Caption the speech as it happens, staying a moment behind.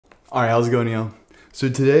All right, how's it going, y'all? So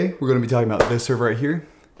today we're going to be talking about this server right here,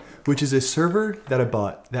 which is a server that I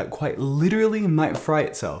bought that quite literally might fry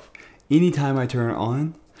itself anytime I turn it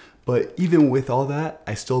on. But even with all that,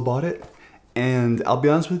 I still bought it. And I'll be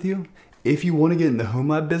honest with you, if you want to get in the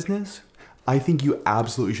HomeLab business, I think you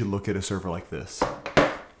absolutely should look at a server like this,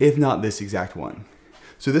 if not this exact one.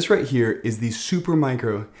 So this right here is the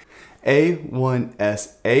Supermicro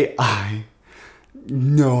A1SAi.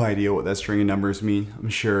 No idea what that string of numbers mean. I'm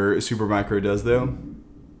sure Supermicro does though.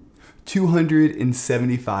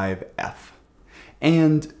 275F.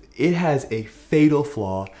 And it has a fatal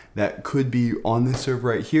flaw that could be on this server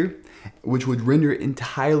right here, which would render it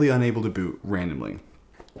entirely unable to boot randomly.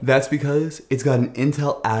 That's because it's got an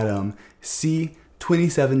Intel Atom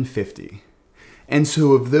C2750. And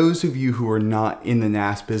so of those of you who are not in the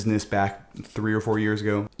NAS business back 3 or 4 years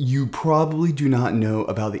ago, you probably do not know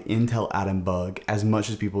about the Intel Atom bug as much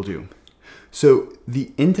as people do. So the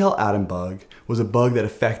Intel Atom bug was a bug that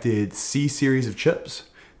affected C series of chips.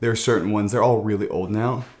 There are certain ones, they're all really old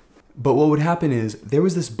now. But what would happen is there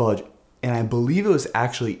was this bug, and I believe it was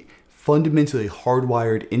actually fundamentally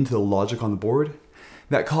hardwired into the logic on the board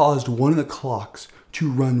that caused one of the clocks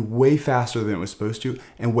to run way faster than it was supposed to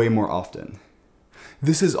and way more often.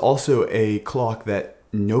 This is also a clock that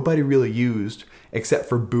nobody really used except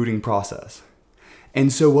for booting process.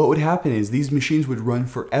 And so what would happen is these machines would run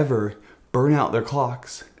forever, burn out their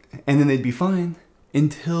clocks, and then they'd be fine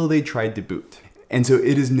until they tried to boot. And so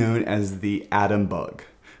it is known as the Atom bug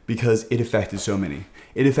because it affected so many.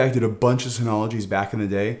 It affected a bunch of Synologies back in the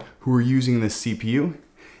day who were using this CPU,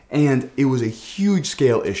 and it was a huge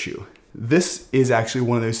scale issue. This is actually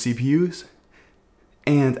one of those CPUs,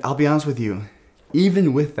 and I'll be honest with you,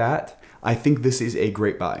 even with that, I think this is a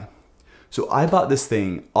great buy. So I bought this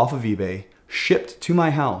thing off of eBay, shipped to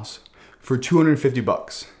my house for 250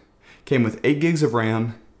 bucks. Came with 8 gigs of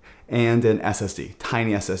RAM and an SSD,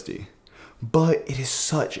 tiny SSD. But it is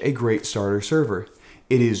such a great starter server.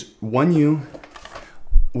 It is 1U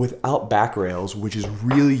without back rails, which is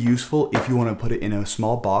really useful if you want to put it in a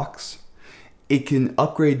small box. It can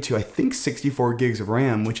upgrade to, I think, 64 gigs of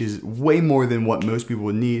RAM, which is way more than what most people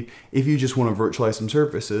would need if you just want to virtualize some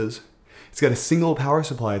services. It's got a single power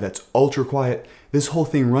supply that's ultra quiet. This whole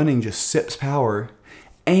thing running just sips power,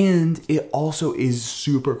 and it also is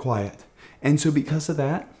super quiet. And so because of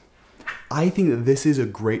that, I think that this is a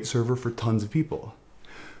great server for tons of people.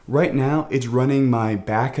 Right now, it's running my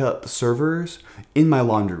backup servers in my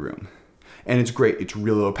laundry room. And it's great. It's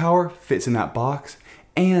really low power, fits in that box,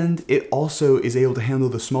 and it also is able to handle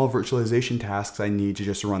the small virtualization tasks I need to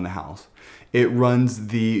just run the house. It runs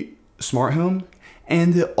the smart home,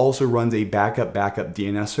 and it also runs a backup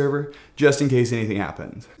DNS server just in case anything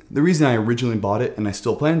happens. The reason I originally bought it, and I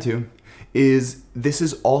still plan to, is this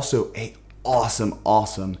is also a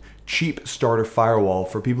awesome, cheap starter firewall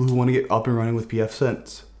for people who want to get up and running with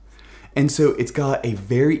pfSense. And so it's got a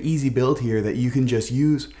very easy build here that you can just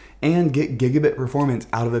use and get gigabit performance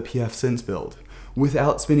out of a pfSense build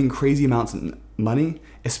without spending crazy amounts of money,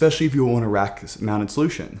 especially if you want a rack-mounted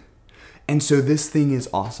solution. And so this thing is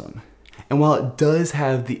awesome. And while it does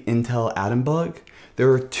have the Intel Atom bug,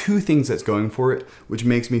 there are 2 things that's going for it, which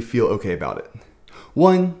makes me feel okay about it.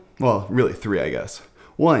 One, well, really 3, I guess.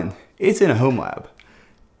 One, it's in a HomeLab.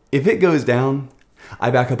 If it goes down,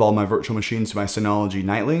 I back up all my virtual machines to my Synology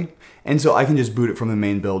nightly, and so I can just boot it from the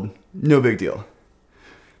main build. No big deal.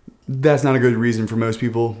 That's not a good reason for most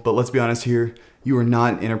people, but let's be honest here. You are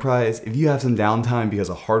not an enterprise. If you have some downtime because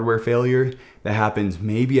of hardware failure that happens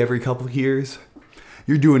maybe every couple of years,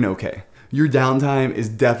 you're doing okay. Your downtime is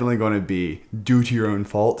definitely going to be due to your own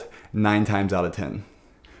fault 9 times out of 10.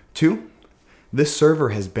 2, this server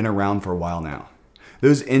has been around for a while now.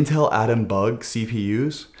 Those Intel Atom bug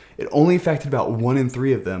CPUs, it only affected about 1 in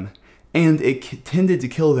 3 of them, and it tended to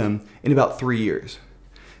kill them in about 3 years.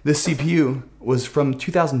 This CPU was from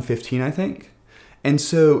 2015, I think. And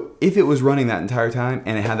so if it was running that entire time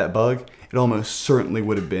and it had that bug, it almost certainly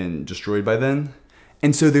would have been destroyed by then.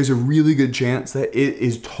 And so there's a really good chance that it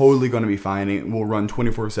is totally going to be fine and it will run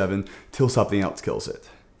 24/7 till something else kills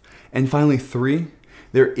it. And finally 3,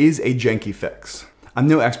 there is a janky fix. I'm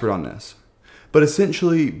no expert on this, but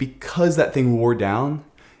essentially because that thing wore down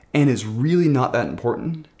and it's really not that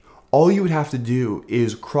important, all you would have to do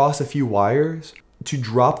is cross a few wires to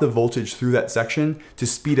drop the voltage through that section to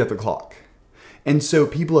speed up the clock. And so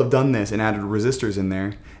people have done this and added resistors in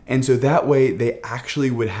there. And so that way they actually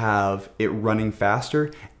would have it running faster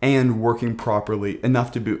and working properly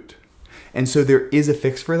enough to boot. And so there is a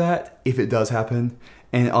fix for that if it does happen.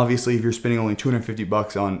 And obviously if you're spending only 250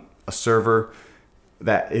 bucks on a server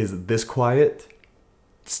that is this quiet,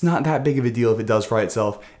 it's not that big of a deal if it does fry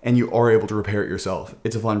itself and you are able to repair it yourself.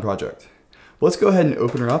 It's a fun project. Let's go ahead and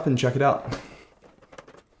open her up and check it out.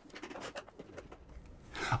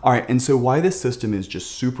 All right, and so why this system is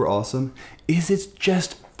just super awesome is it's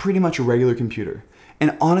just pretty much a regular computer.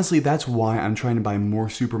 And honestly, that's why I'm trying to buy more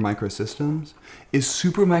Supermicro systems.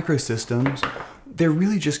 Supermicro systems, they're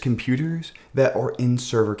really just computers that are in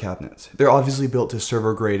server cabinets. They're obviously built to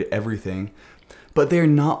server grade everything, but they're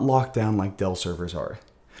not locked down like Dell servers are.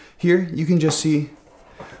 Here, you can just see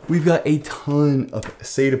we've got a ton of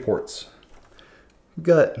SATA ports. We've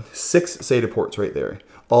got 6 SATA ports right there,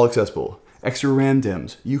 all accessible. Extra RAM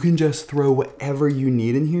DIMMs. You can just throw whatever you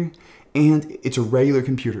need in here, and it's a regular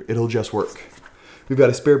computer. It'll just work. We've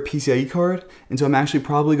got a spare PCIe card, and so I'm actually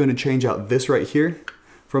probably going to change out this right here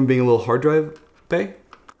from being a little hard drive bay.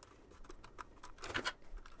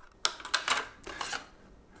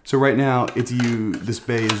 So right now, this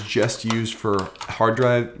bay is just used for hard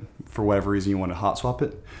drive for whatever reason you want to hot swap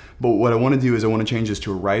it. But what I want to do is I want to change this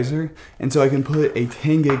to a riser, and so I can put a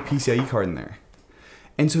 10 gig PCIe card in there.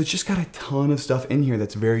 And so it's just got a ton of stuff in here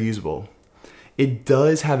that's very usable. It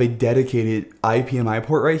does have a dedicated IPMI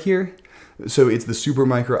port right here. So it's the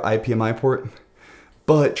Supermicro IPMI port,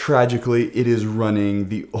 but tragically it is running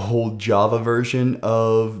the old Java version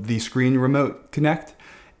of the Screen Remote Connect.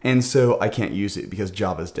 And so I can't use it because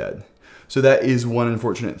Java's dead. So that is one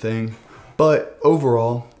unfortunate thing, but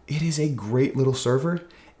overall it is a great little server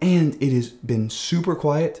and it has been super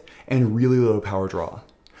quiet and really low power draw.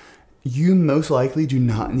 You most likely do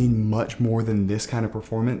not need much more than this kind of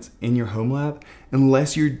performance in your HomeLab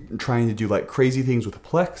unless you're trying to do like crazy things with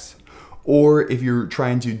Plex or if you're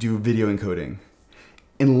trying to do video encoding.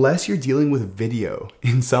 Unless you're dealing with video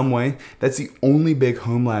in some way, that's the only big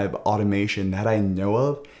HomeLab automation that I know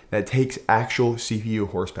of that takes actual CPU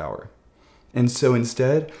horsepower. And so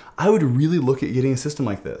instead, I would really look at getting a system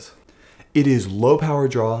like this. It is low power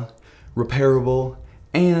draw, repairable,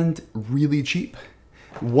 and really cheap.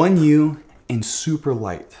 1U and super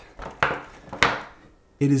light.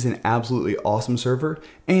 It is an absolutely awesome server,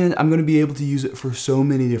 and I'm going to be able to use it for so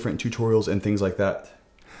many different tutorials and things like that.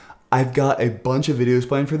 I've got a bunch of videos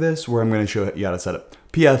planned for this where I'm going to show you how to set up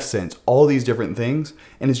PF Sense, all these different things,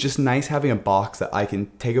 and it's just nice having a box that I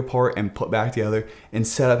can take apart and put back together and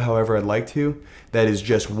set up however I'd like to. That is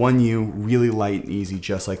just 1U, really light and easy,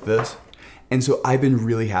 just like this. And so I've been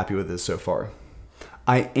really happy with this so far.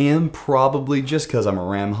 I am probably, just because I'm a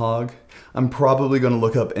RAM hog, I'm probably going to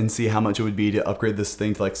look up and see how much it would be to upgrade this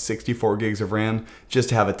thing to like 64 gigs of RAM just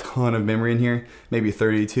to have a ton of memory in here, maybe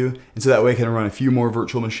 32. And so that way I can run a few more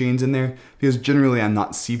virtual machines in there because generally I'm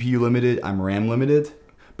not CPU limited, I'm RAM limited.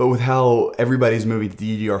 But with how everybody's moving to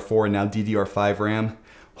DDR4 and now DDR5 RAM,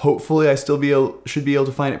 hopefully I still should be able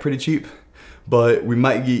to find it pretty cheap. But we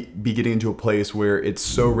might be getting into a place where it's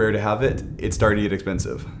so rare to have it, it's starting to get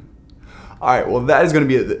expensive. All right, well that is gonna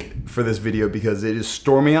be it for this video because it is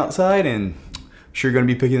stormy outside and I'm sure you're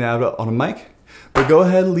gonna be picking that up on a mic. But go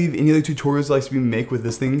ahead and leave any other tutorials you'd like to see me make with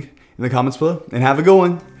this thing in the comments below and have a good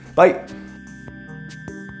one. Bye.